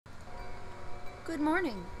Good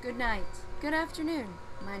morning, good night, good afternoon.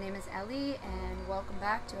 My name is Ellie, and welcome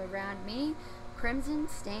back to Around Me, Crimson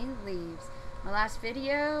Stained Leaves. My last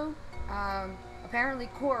video, apparently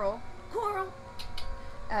Coral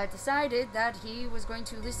decided that he was going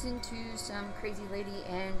to listen to some crazy lady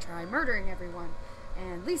and try murdering everyone.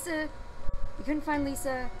 And Lisa, we couldn't find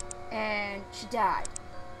Lisa, and she died.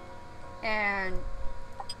 And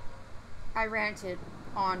I ranted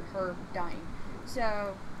on her dying.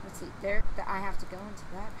 So, let's see, I have to go into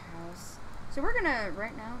that house. So we're gonna,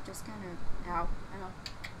 right now, just kind of,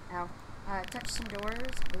 touch some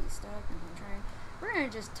doors. Wait, stuck, I'm trying. We're gonna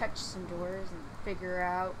just touch some doors and figure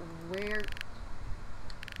out where.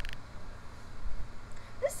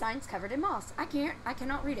 This sign's covered in moss. I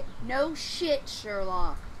cannot read it. No shit,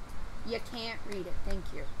 Sherlock. You can't read it,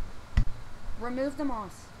 thank you. Remove the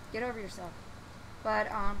moss. Get over yourself.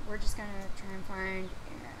 But, we're just gonna try and find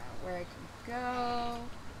where I can go.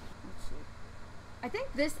 Let's see. I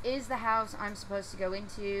think this is the house I'm supposed to go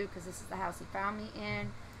into, because this is the house he found me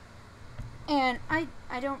in. And I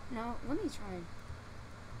don't know. Let me try.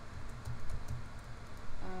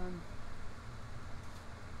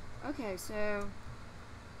 Okay, so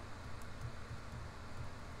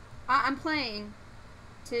I'm playing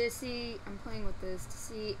with this to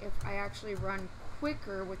see if I actually run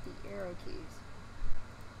quicker with the arrow keys.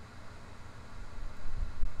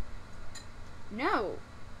 No,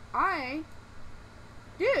 I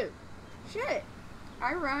do. Shit.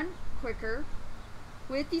 I run quicker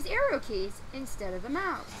with these arrow keys instead of the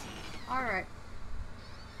mouse. Alright.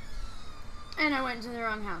 And I went into the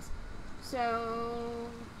wrong house. So,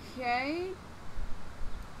 okay.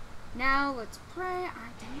 Now, let's pray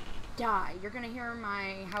I don't die. You're going to hear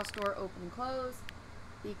my house door open and close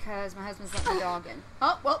because my husband's let my dog in.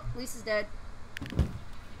 Oh, well, Lisa's dead.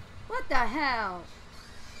 What the hell?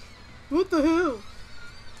 What the hell?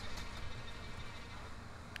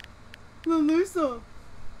 Lisa!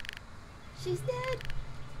 She's dead.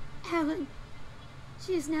 Helen.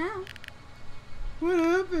 She is now. What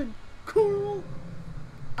happened? Coral?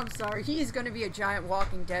 I'm sorry, he is going to be a giant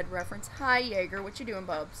Walking Dead reference. Hi, Jaeger. What you doing,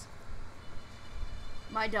 bubs?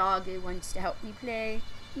 My dog wants to help me play.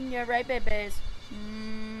 Yeah, right, babies.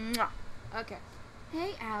 Mwah. Okay.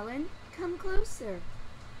 Hey, Alan. Come closer.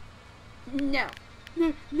 No.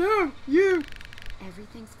 No, you!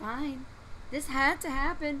 Everything's fine. This had to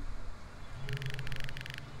happen.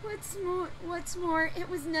 What's more, it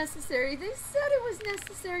was necessary. They said it was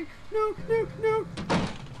necessary. No!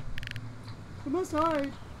 I must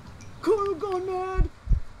hide. Coral gone mad!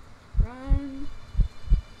 Run.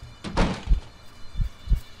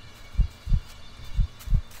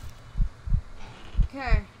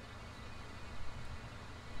 Okay.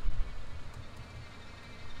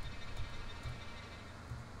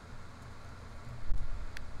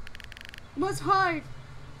 Must hide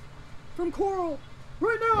from Coral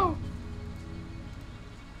right now.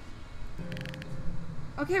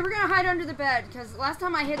 Okay, we're gonna hide under the bed because last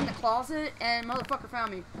time I hid in the closet and motherfucker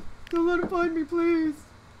found me. Don't let him find me, please.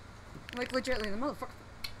 Like legitimately, the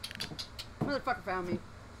motherfucker found me.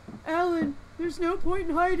 Alan, there's no point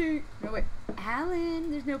in hiding. No wait, Alan,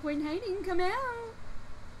 there's no point in hiding. Come out,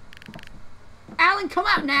 Alan, come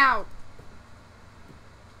out now.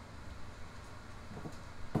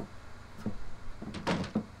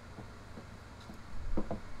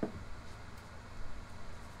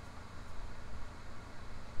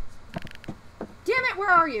 Damn it, where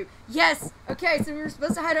are you? Yes! Okay, so we were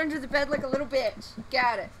supposed to hide under the bed like a little bitch.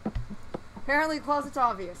 Got it. Apparently the closet's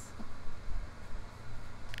obvious.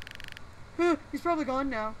 He's probably gone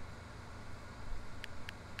now.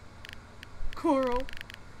 Coral,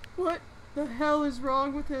 what the hell is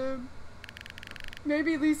wrong with him?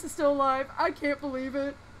 Maybe Lisa's still alive. I can't believe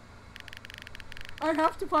it. I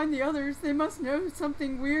have to find the others. They must know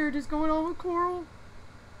something weird is going on with Coral.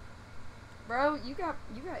 Bro, you got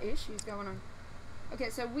issues going on. Okay,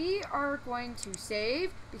 so we are going to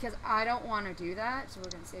save because I don't want to do that. So we're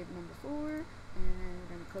going to save number 4, and we're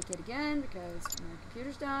going to click it again because my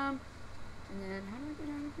computer's dumb. And then how do I get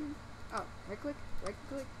out of here? Oh, right click.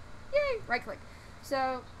 Yay, right click.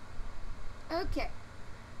 So, okay.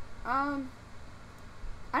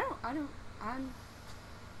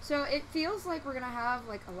 So it feels like we're gonna have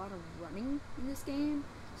like a lot of running in this game.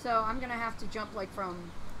 So I'm gonna have to jump like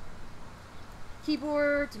from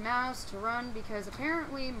keyboard to mouse to run because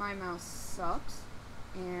apparently my mouse sucks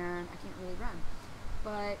and I can't really run.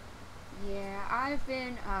 But yeah, I've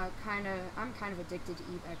been I'm kind of addicted to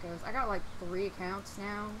Eve Echoes. I got like 3 accounts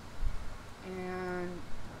now, and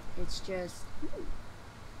it's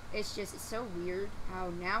so weird how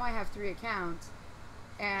now I have 3 accounts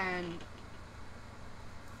and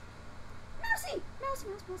Mousy, Mousey! Mouse,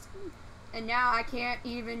 mouse, mouse. And now I can't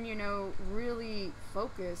even, you know, really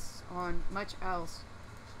focus on much else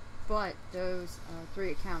but those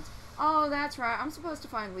 3 accounts. Oh, that's right. I'm supposed to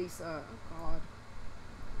find Lisa. Oh, God.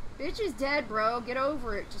 Bitch is dead, bro. Get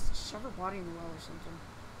over it. Just shove her body in the well or something.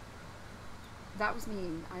 That was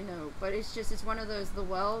mean, I know. But it's just, it's one of those, the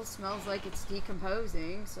well smells like it's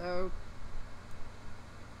decomposing, so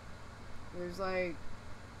there's like,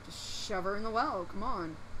 just shove her in the well. Come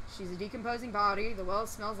on. She's a decomposing body. The well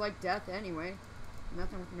smells like death anyway.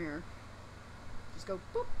 Nothing with the mirror. Just go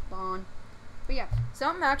boop on. But yeah,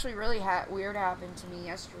 something actually really weird happened to me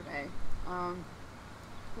yesterday.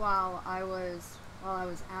 While I was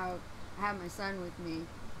out, I had my son with me,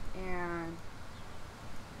 and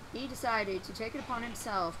he decided to take it upon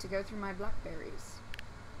himself to go through my blackberries.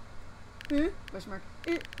 Eh? Question mark.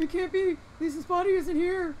 It can't be. Lisa's body isn't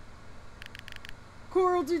here.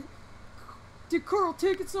 Coral, did Coral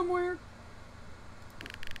take it somewhere?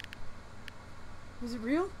 Is it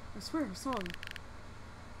real? I swear I saw him.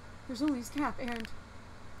 There's only his cap and...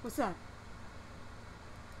 What's that?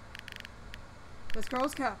 That's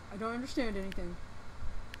Carl's cap. I don't understand anything.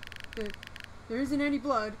 There isn't any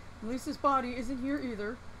blood. And Lisa's body isn't here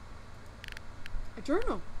either. A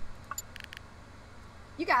journal.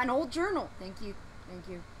 You got an old journal. Thank you. Thank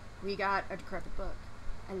you. We got a decrepit book.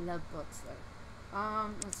 I love books, though.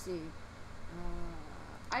 Let's see.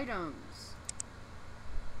 Items.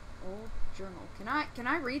 Old journal. Can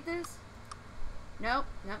I read this? Nope,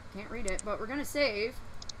 can't read it. But we're gonna save.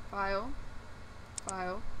 File.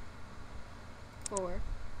 4.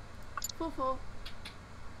 Full.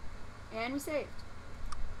 And we saved.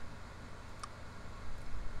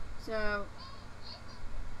 So,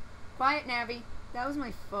 quiet Navi. That was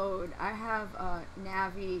my phone. I have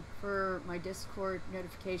Navi for my Discord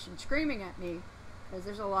notification screaming at me because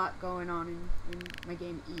there's a lot going on in my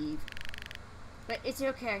game Eve. But it's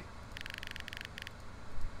okay.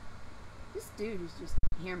 This dude is just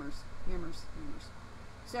hammers.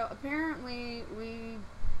 So apparently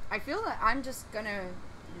I feel that I'm just gonna,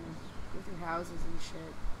 you know, go through houses and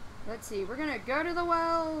shit. Let's see, we're gonna go to the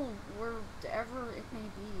well, wherever it may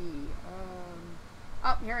be.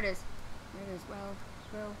 Oh, here it is. Here it is.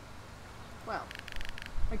 Well.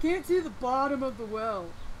 I can't see the bottom of the well.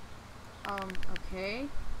 Okay.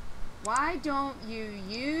 Why don't you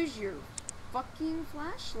use your fucking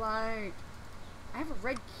flashlight? I have a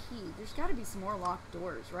red key. There's gotta be some more locked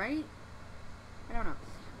doors, right? I don't know.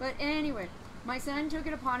 But anyway, my son took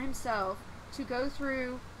it upon himself to go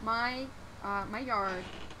through my yard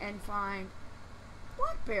and find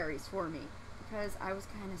blackberries for me because I was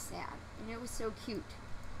kind of sad. And it was so cute.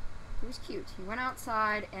 It was cute. He went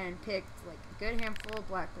outside and picked like a good handful of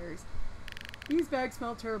blackberries. These bags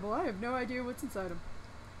smell terrible. I have no idea what's inside them.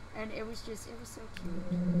 And it was so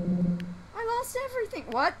cute. I lost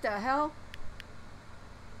everything. What the hell?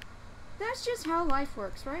 That's just how life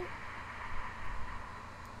works, right?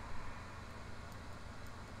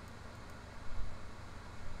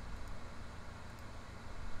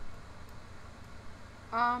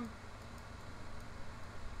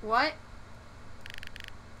 What?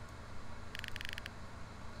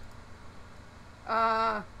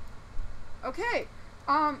 Okay.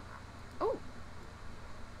 Oh.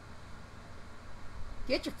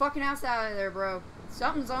 Get your fucking ass out of there, bro.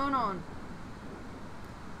 Something's going on.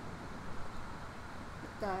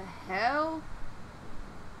 What the hell?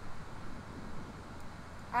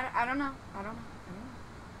 I don't know. I don't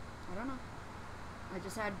know. I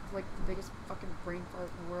just had, like, the biggest fucking brain fart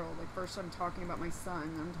in the world. Like, first I'm talking about my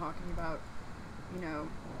son, then I'm talking about, you know,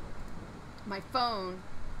 my phone.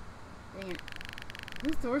 Dang it.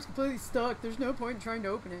 This door's completely stuck. There's no point in trying to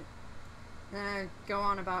open it. Then I go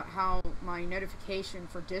on about how my notification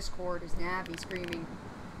for Discord is Navi screaming,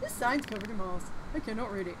 This sign's covered in moss. I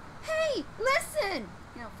cannot read it. hey, listen!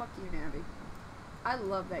 You know, fuck you, Navi. I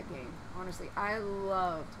love that game. Honestly, I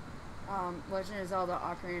loved Legend of Zelda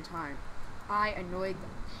Ocarina of Time. I annoyed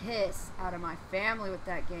the piss out of my family with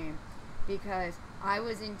that game because I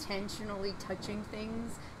was intentionally touching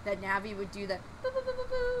things that Navi would do that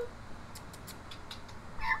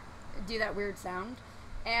do that weird sound,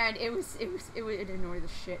 and it would annoy the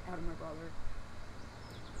shit out of my brother.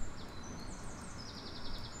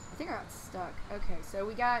 I think I got stuck. Okay, so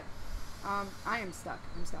we got I am stuck.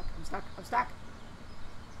 I'm stuck.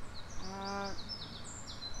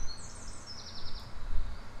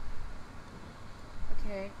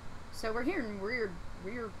 Okay, so we're hearing weird.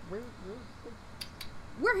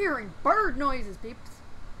 We're hearing bird noises, peeps.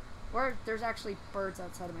 Or there's actually birds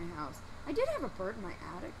outside of my house. I did have a bird in my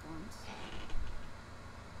attic once.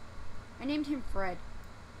 I named him Fred.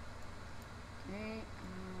 Okay.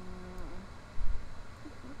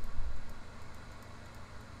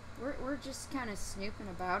 we're just kind of snooping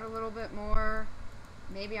about a little bit more.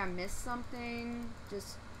 Maybe I missed something.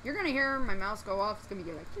 Just, you're gonna hear my mouse go off. It's gonna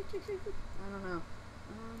be like, I don't know.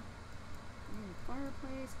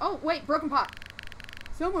 Fireplace. Oh, wait, broken pot.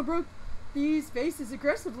 Someone broke these vases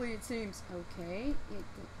aggressively, it seems. Okay.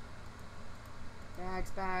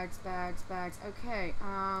 Bags. Okay,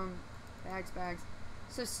 bags.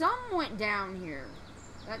 So something went down here.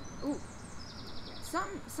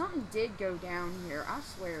 Something did go down here, I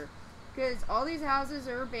swear. Because all these houses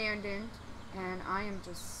are abandoned, and I am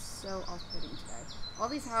just so off-putting today. All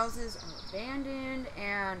these houses are abandoned,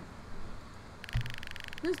 and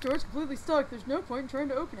this door's completely stuck. There's no point in trying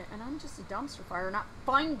to open it. and I'm just a dumpster fire, not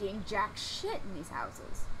finding jack shit in these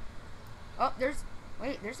houses. Oh, there's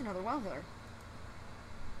another well there.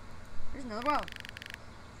 There's another well.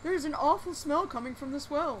 There's an awful smell coming from this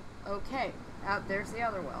well. Okay, there's the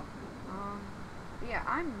other well. Yeah,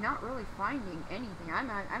 I'm not really finding anything. I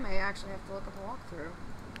may actually have to look up a walkthrough.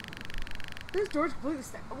 This door's completely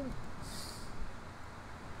stuck. Oh.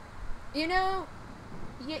 You know,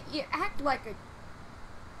 you act like a...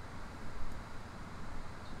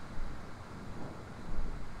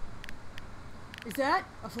 Is that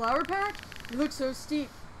a flower patch? It looks so steep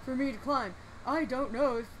for me to climb. I don't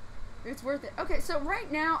know if it's worth it. Okay, so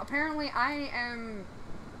right now, apparently I am...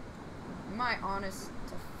 My honest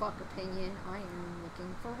to fuck opinion, I am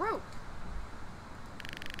looking for rope.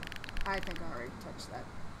 I think I already touched that.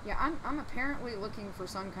 Yeah, I'm apparently looking for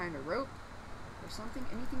some kind of rope or something.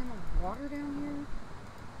 Anything in the water down here?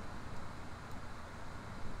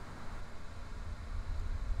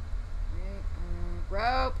 Okay,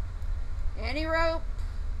 rope. Any rope?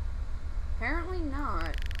 Apparently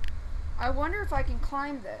not. I wonder if I can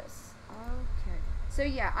climb this. Okay. So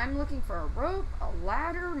yeah, I'm looking for a rope, a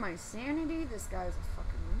ladder, my sanity. This guy's a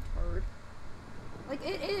fucking retard. Like,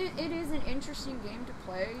 it is an interesting game to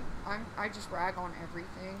play. I just rag on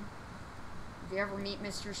everything. If you ever meet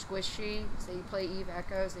Mr. Squishy, say you play Eve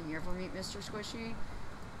Echoes and you ever meet Mr. Squishy,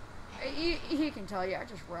 he can tell you I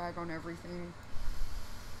just rag on everything.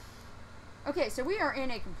 Okay, so we are in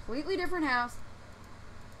a completely different house.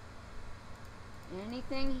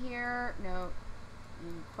 Anything here? No.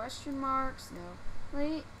 Any question marks? No.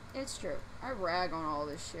 Wait, it's true. I rag on all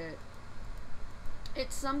this shit.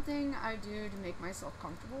 It's something I do to make myself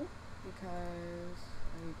comfortable because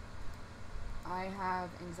I have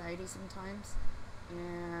anxiety sometimes,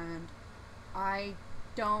 and I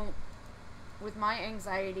don't, with my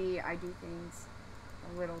anxiety, I do things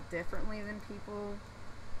a little differently than people.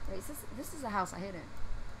 Wait, this is a house I hid in.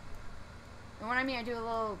 And when I mean I do a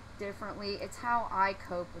little differently, it's how I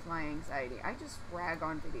cope with my anxiety. I just rag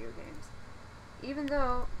on video games. Even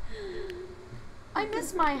though I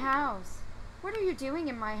miss my house. What are you doing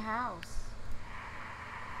in my house?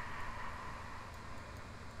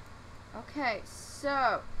 Okay,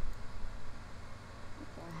 so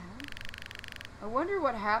what the hell? I wonder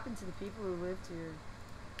what happened to the people who lived here.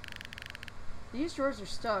 These drawers are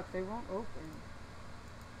stuck. They won't open.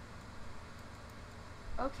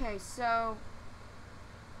 Okay, so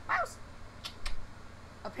mouse.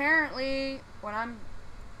 Apparently, when I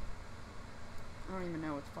don't even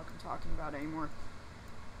know what the fuck I'm talking about anymore.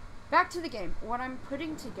 Back to the game. What I'm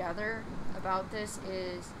putting together about this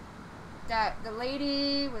is that the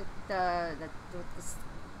lady with the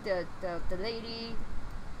lady,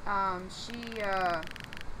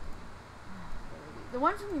 the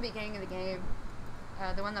one from the beginning of the game,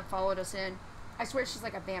 the one that followed us in, I swear she's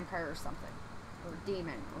like a vampire or something, or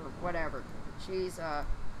demon, or whatever. She's, was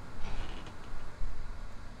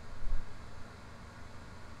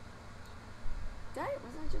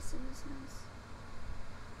I just in this house?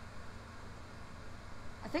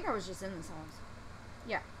 I think I was just in this house.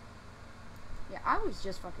 Yeah. Yeah, I was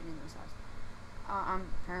just fucking in this house. I'm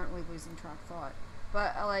apparently losing track of thought.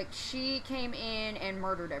 But, like, she came in and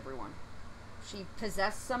murdered everyone. She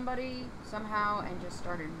possessed somebody somehow and just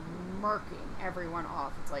started murking everyone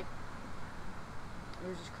off. It's like, it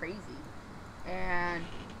was just crazy. And,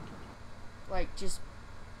 like, just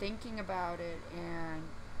thinking about it, and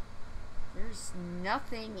there's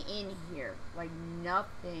nothing in here. Like,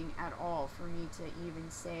 nothing at all for me to even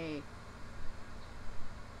say.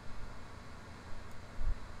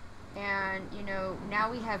 And, you know, now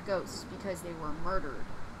we have ghosts because they were murdered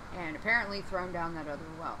and apparently thrown down that other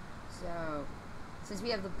well. So, since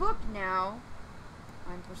we have the book now,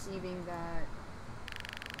 I'm perceiving that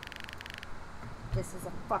this is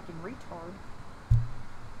a fucking retard.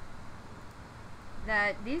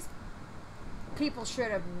 That these people should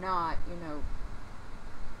have not, you know,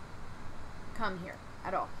 come here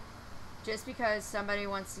at all. Just because somebody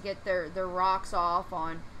wants to get their rocks off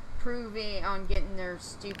on improving on getting their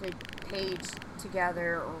stupid page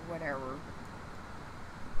together or whatever.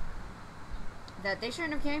 That they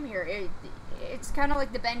shouldn't have came here. It's kind of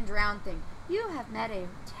like the Ben Drown thing. You have met a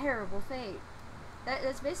terrible fate.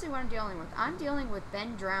 That's basically what I'm dealing with. I'm dealing with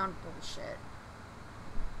Ben Drown bullshit.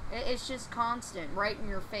 It's just constant, right in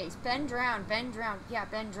your face. Ben drowned, Ben drowned. Yeah,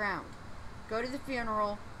 Ben drowned. Go to the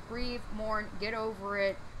funeral, grieve, mourn, get over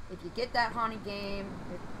it. If you get that haunted game,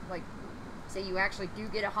 like, say you actually do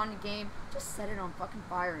get a haunted game, just set it on fucking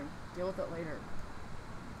fire and deal with it later.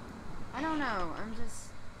 I don't know. I'm just...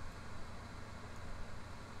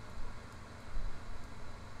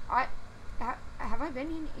 Have I been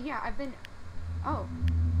in? Yeah, I've been... Oh.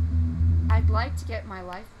 I'd like to get my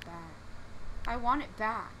life back. I want it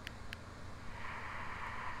back.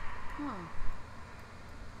 Huh.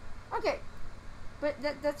 Okay. But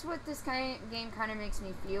that's what this game kind of makes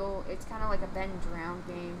me feel. It's kind of like a Ben Drown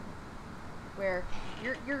game. Where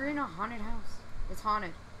you're in a haunted house. It's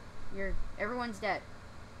haunted. Everyone's dead.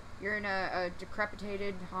 You're in a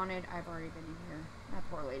decrepitated, haunted... I've already been in here. That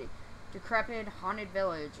poor lady. Decrepit, haunted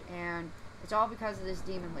village, and it's all because of this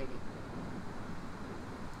demon lady.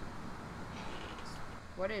 It's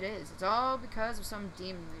what it is. It's all because of some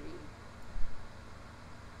demon lady.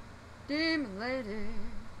 Demon lady.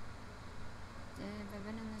 Have I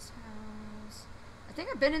been in this house? I think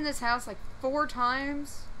I've been in this house like 4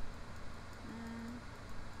 times.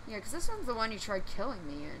 Yeah, because this one's the one you tried killing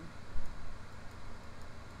me in.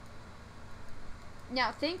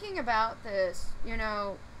 Now, thinking about this, you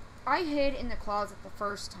know, I hid in the closet the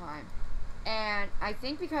first time. And I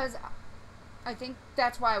think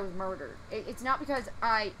that's why I was murdered. It's not because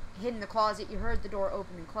I hid in the closet, you heard the door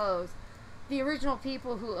open and close. The original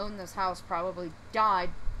people who owned this house probably died.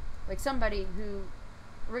 Like, somebody who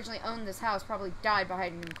originally owned this house probably died by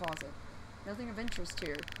hiding in the closet. Nothing of interest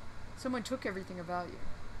here. Someone took everything of value.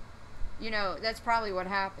 You know, that's probably what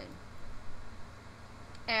happened.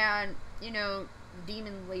 And, you know, the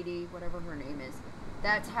demon lady, whatever her name is,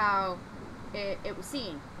 that's how it was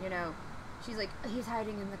seen, you know. She's like, he's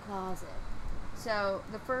hiding in the closet. So,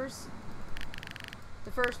 the first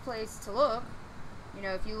place to look, you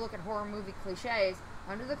know, if you look at horror movie cliches,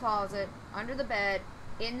 under the closet, under the bed,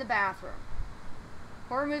 in the bathroom.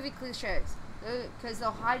 Horror movie cliches. Because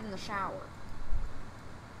they'll hide in the shower.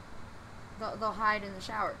 They'll hide in the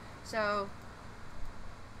shower. So,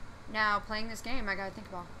 now, playing this game, I gotta think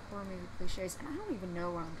about horror movie cliches, and I don't even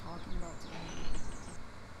know what I'm talking about today.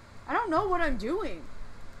 I don't know what I'm doing.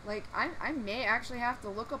 Like, I may actually have to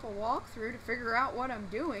look up a walkthrough to figure out what I'm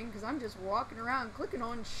doing, because I'm just walking around clicking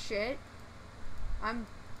on shit. I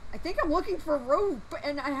think I'm looking for a rope,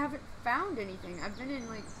 and I haven't found anything. I've been in,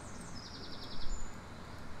 like...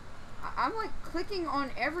 I'm, like, clicking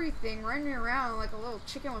on everything, running around like a little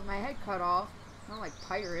chicken with my head cut off. Not like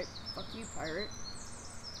pirate. Fuck you, pirate.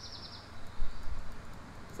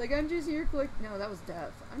 It's like, I'm just here collecting... No, that was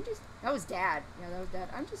Death. That was Dad. Yeah, that was Dad.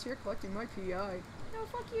 I'm just here collecting my PI. No,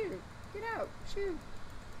 fuck you. Get out. Shoo.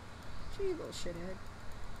 Shoo, you little shithead.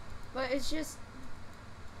 But it's just...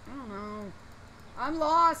 I don't know. I'm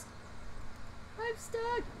lost. I'm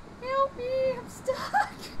stuck. Help me. I'm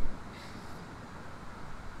stuck.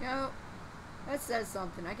 You know, that says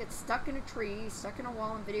something. I get stuck in a tree, stuck in a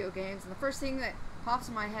wall in video games, and the first thing that pops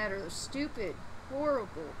in my head are those stupid,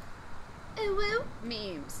 horrible, ooh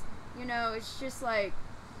memes. You know, it's just like,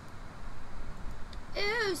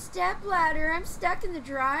 ew, stepladder, I'm stuck in the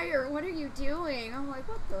dryer, what are you doing? I'm like,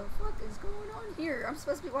 what the fuck is going on here? I'm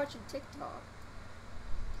supposed to be watching TikTok.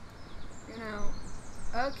 You know,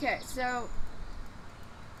 okay, so,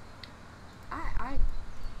 I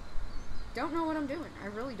don't know what I'm doing. I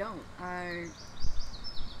really don't.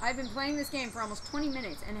 I've been playing this game for almost 20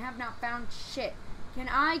 minutes and have not found shit. Can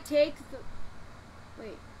I take the...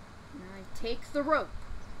 Wait. Can I take the rope?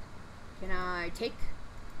 Can I take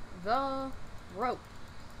the rope?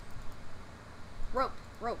 Rope.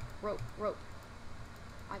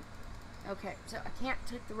 Okay, so I can't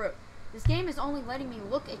take the rope. This game is only letting me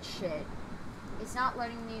look at shit. It's not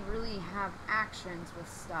letting me really have actions with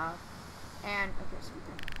stuff. And, okay, so we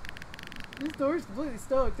can... This door is completely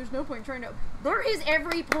stuck. There's no point in trying to... There is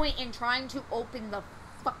every point in trying to open the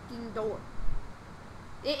fucking door.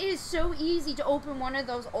 It is so easy to open one of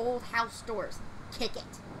those old house doors. Kick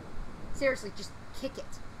it. Seriously, just kick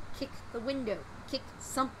it. Kick the window. Kick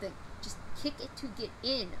something. Just kick it to get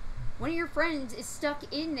in. One of your friends is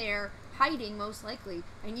stuck in there, hiding most likely,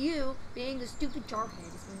 and you, being the stupid jarhead,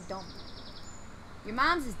 is being dumb. Your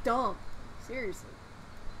mom's is dumb. Seriously.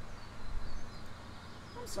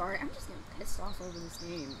 I'm sorry, I'm just getting pissed off over this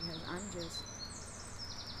game because I'm just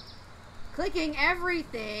clicking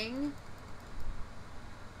everything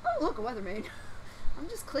Oh, look, a weatherman. I'm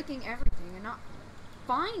just clicking everything and not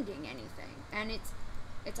finding anything, and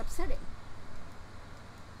it's upsetting.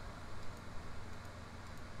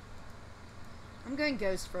 I'm going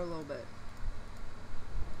ghost for a little bit.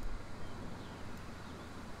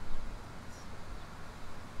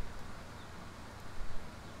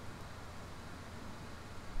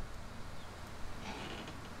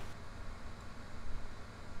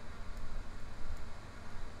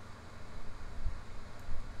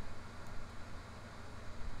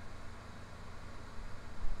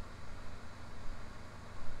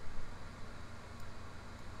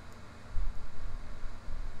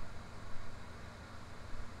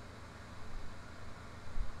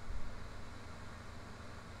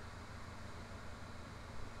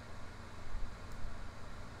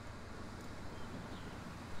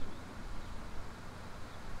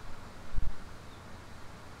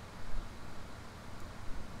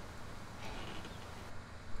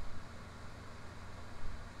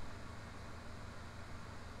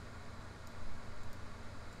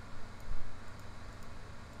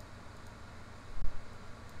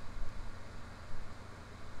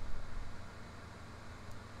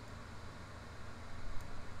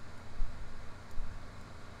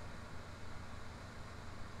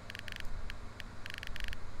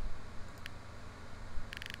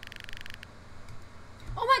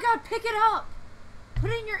 Oh my god, pick it up!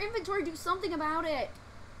 Put it in your inventory, do something about it!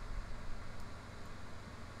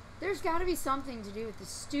 There's gotta be something to do with this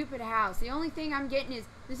stupid house. The only thing I'm getting is,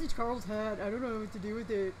 this is Carl's hat, I don't know what to do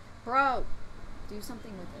with it. Bro, do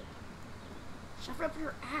something with it. Shove it up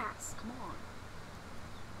your ass, come on.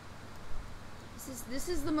 This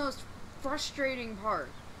is the most frustrating part.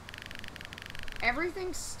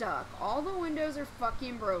 Everything's stuck, all the windows are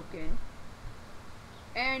fucking broken,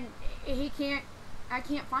 and I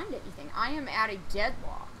can't find anything. I am at a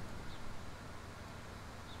deadlock.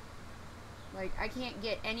 Like, I can't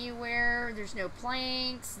get anywhere. There's no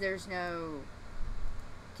planks. There's no...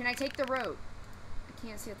 Can I take the rope? I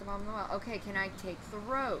can't see at the bottom of the well. Okay, can I take the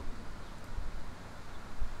rope?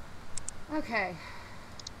 Okay.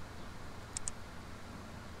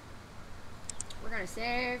 We're gonna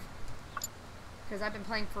save. Because I've been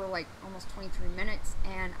playing for like almost 23 minutes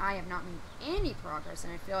and I have not made any progress,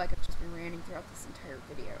 and I feel like I've just been ranting throughout this entire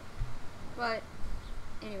video. But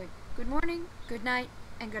anyway, good morning, good night,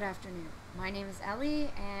 and good afternoon. My name is Ellie,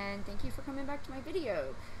 and thank you for coming back to my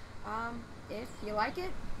video. If you like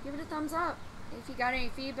it, give it a thumbs up. If you got any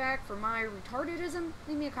feedback for my retardedism,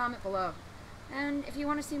 leave me a comment below. And if you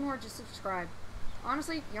want to see more, just subscribe.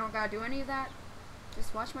 Honestly, you don't gotta do any of that.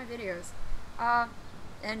 Just watch my videos.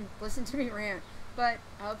 And listen to me rant. But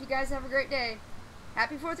I hope you guys have a great day.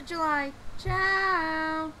 Happy 4th of July.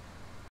 Ciao!